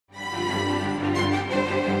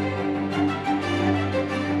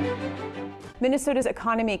Minnesota's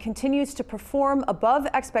economy continues to perform above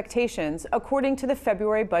expectations according to the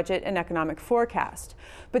February budget and economic forecast.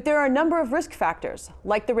 But there are a number of risk factors,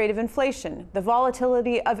 like the rate of inflation, the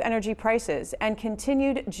volatility of energy prices, and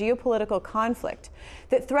continued geopolitical conflict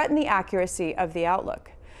that threaten the accuracy of the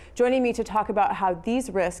outlook. Joining me to talk about how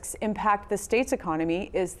these risks impact the state's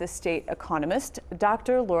economy is the State Economist,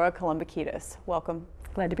 Dr. Loehrke Kalambokidis. Welcome.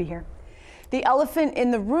 Glad to be here. The elephant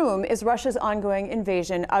in the room is Russia's ongoing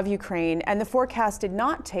invasion of Ukraine, and the forecast did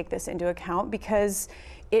not take this into account because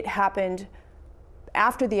it happened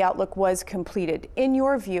after the outlook was completed. In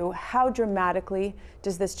your view, how dramatically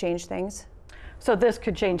does this change things? So this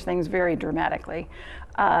could change things very dramatically.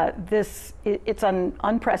 It's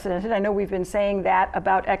unprecedented. I know we've been saying that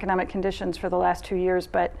about economic conditions for the last 2 years,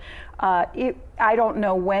 but I don't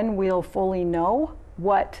know when we'll fully know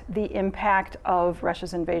what the impact of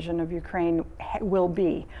Russia's invasion of Ukraine will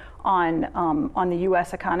be on the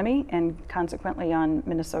U.S. economy and consequently on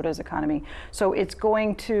Minnesota's economy. So it's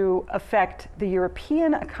going to affect the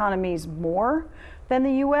European economies more than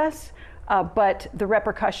the U.S., but the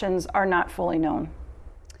repercussions are not fully known.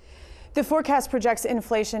 The forecast projects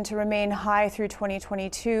inflation to remain high through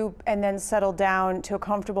 2022 and then settle down to a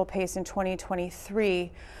comfortable pace in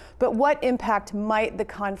 2023. But what impact might the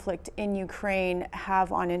conflict in Ukraine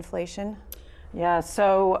have on inflation? Yeah,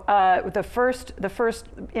 so the first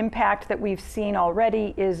impact that we've seen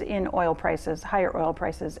already is in oil prices, higher oil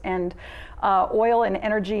prices. And oil and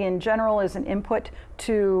energy in general is an input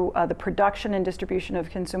to the production and distribution of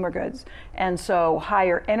consumer goods. And so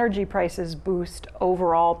higher energy prices boost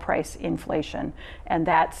overall price inflation. And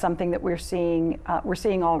that's something that we're seeing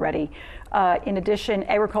already. In addition,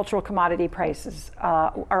 agricultural commodity prices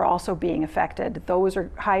are also being affected. Those are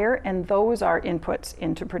higher, and those are inputs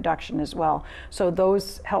into production as well. So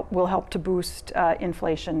those will help to boost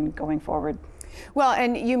inflation going forward. Well,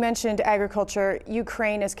 and you mentioned agriculture.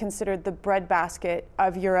 Ukraine is considered the breadbasket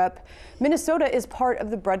of Europe. Minnesota is part of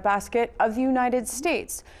the breadbasket of the United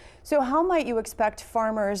States. So how might you expect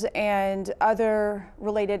farmers and other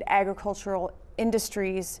related agricultural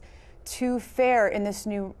industries to fare in this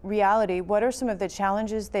new reality? What are some of the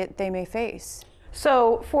challenges that they may face?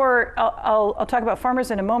 So I'll talk about farmers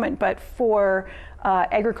in a moment, but for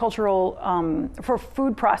agricultural, for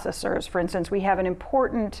food processors, for instance, we have an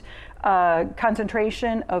important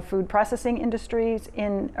concentration of food processing industries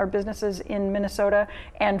in our businesses in Minnesota,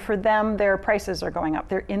 and for them, their prices are going up.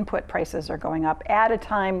 Their input prices are going up at a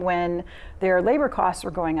time when their labor costs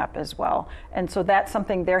are going up as well. And so that's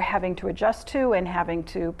something they're having to adjust to and having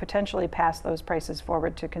to potentially pass those prices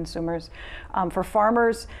forward to consumers. For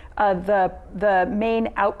farmers, the main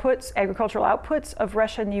outputs, agricultural outputs of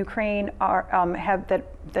Russia and Ukraine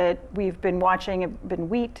that we've been watching have been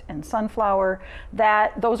wheat and sunflower.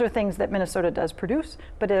 Those are things that Minnesota does produce,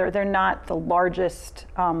 but they're not the largest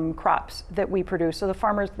crops that we produce. So the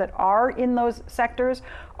farmers that are in those sectors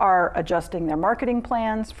are adjusting their marketing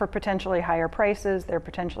plans for potentially higher prices. They're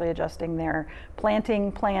potentially adjusting their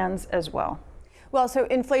planting plans as well. Well, so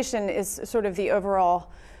inflation is sort of the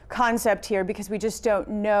overall concept here because we just don't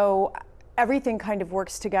know. Everything kind of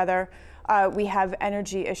works together. We have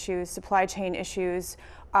energy issues, supply chain issues,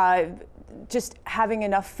 just having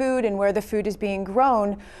enough food and where the food is being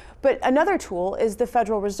grown. But another tool is the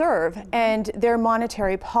Federal Reserve and their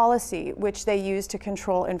monetary policy, which they use to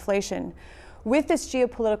control inflation. With this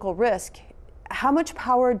geopolitical risk, how much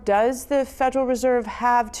power does the Federal Reserve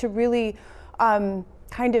have to really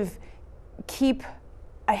kind of keep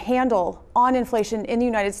a handle on inflation in the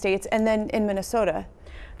United States and then in Minnesota?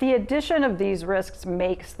 The addition of these risks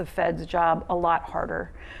makes the Fed's job a lot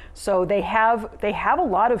harder. So they have a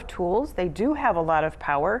lot of tools. They do have a lot of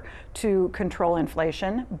power to control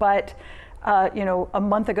inflation, but a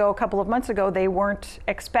couple of months ago, they weren't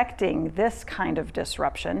expecting this kind of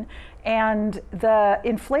disruption. And the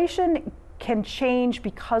inflation can change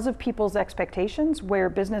because of people's expectations. Where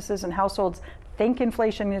businesses and households think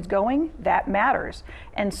inflation is going, that matters.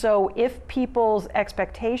 And so if people's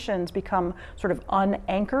expectations become sort of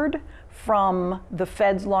unanchored from the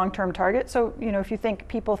Fed's long-term target, so if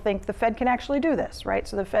people think the Fed can actually do this, right?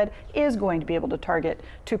 So the Fed is going to be able to target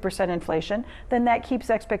 2% inflation, then that keeps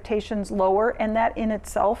expectations lower, and that in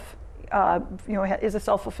itself is a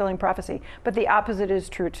self-fulfilling prophecy. But the opposite is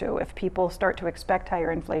true too. If people start to expect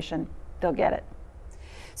higher inflation, they'll get it.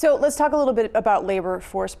 So let's talk a little bit about labor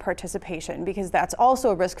force participation, because that's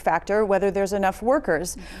also a risk factor, whether there's enough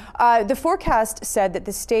workers. The forecast said that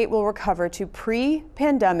the state will recover to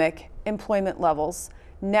pre-pandemic employment levels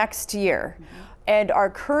next year. And our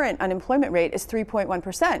current unemployment rate is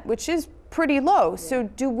 3.1%, which is pretty low. So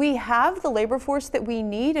do we have the labor force that we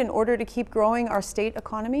need in order to keep growing our state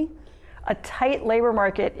economy? A tight labor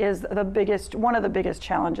market is one of the biggest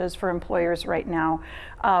challenges for employers right now.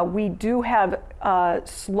 We do have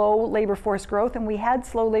slow labor force growth, and we had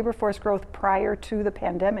slow labor force growth prior to the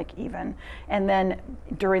pandemic even. And then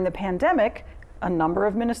during the pandemic, a number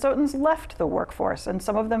of Minnesotans left the workforce, and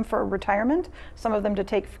some of them for retirement, some of them to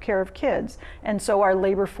take care of kids. And so our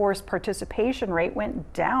labor force participation rate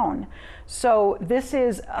went down. So this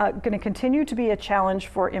is going to continue to be a challenge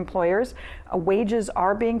for employers. Wages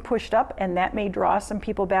are being pushed up, and that may draw some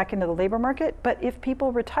people back into the labor market. But if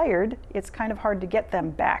people retired, it's kind of hard to get them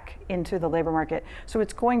back into the labor market. So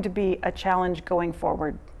it's going to be a challenge going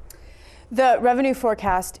forward. The revenue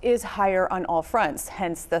forecast is higher on all fronts,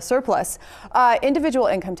 hence the surplus. Individual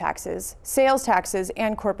income taxes, sales taxes,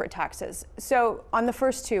 and corporate taxes. So on the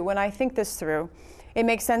first two, when I think this through, it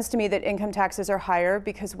makes sense to me that income taxes are higher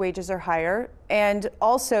because wages are higher, and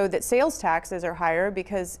also that sales taxes are higher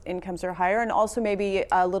because incomes are higher, and also maybe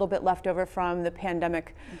a little bit left over from the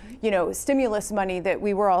pandemic, stimulus money that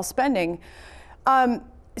we were all spending.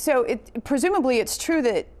 So presumably it's true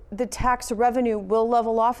that the tax revenue will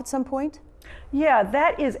level off at some point? Yeah,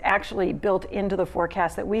 that is actually built into the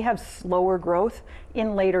forecast, that we have slower growth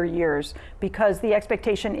in later years because the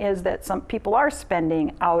expectation is that some people are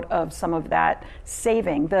spending out of some of that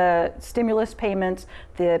saving. The stimulus payments,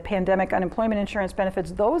 the pandemic unemployment insurance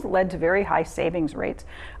benefits, those led to very high savings rates.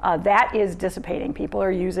 That is dissipating. People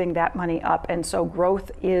are using that money up, and so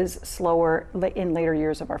growth is slower in later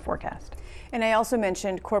years of our forecast. And I also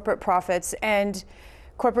mentioned corporate profits, and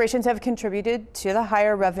corporations have contributed to the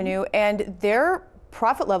higher revenue, and their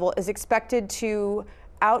profit level is expected to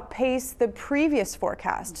outpace the previous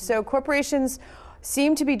forecast. So corporations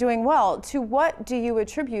seem to be doing well. To what do you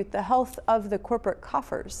attribute the health of the corporate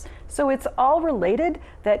coffers? So it's all related,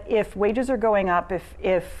 that if wages are going up,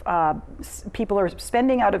 if people are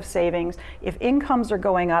spending out of savings, if incomes are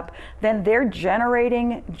going up, then they're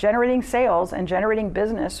generating sales and generating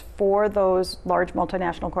business for those large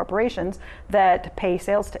multinational corporations that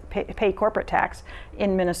pay corporate tax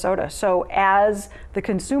in Minnesota. So as the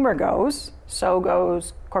consumer goes, so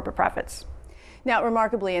goes corporate profits. Now,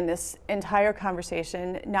 remarkably, in this entire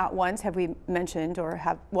conversation, not once have we mentioned,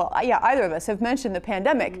 either of us have mentioned the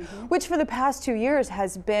pandemic, which for the past 2 years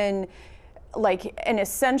has been like an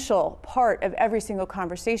essential part of every single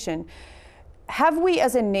conversation. Have we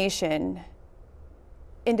as a nation,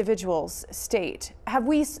 individuals, state, have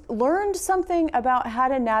we learned something about how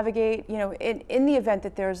to navigate, in the event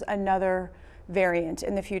that there's another variant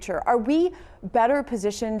in the future? Are we better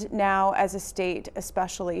positioned now as a state,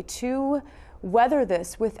 especially, to weather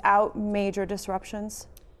this without major disruptions?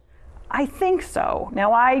 I think so.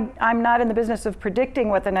 Now, I'm not in the business of predicting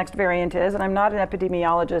what the next variant is, and I'm not an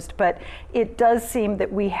epidemiologist, but it does seem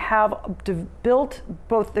that we have built,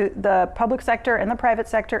 both the public sector and the private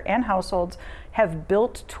sector and households have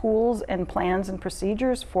built tools and plans and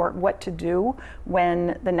procedures for what to do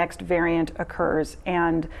when the next variant occurs.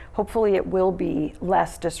 And hopefully it will be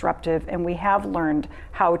less disruptive, and we have learned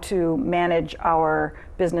how to manage our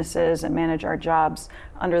businesses and manage our jobs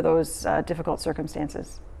under those difficult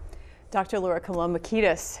circumstances. Dr. Loehrke,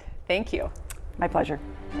 Kalambokidis, thank you. My pleasure.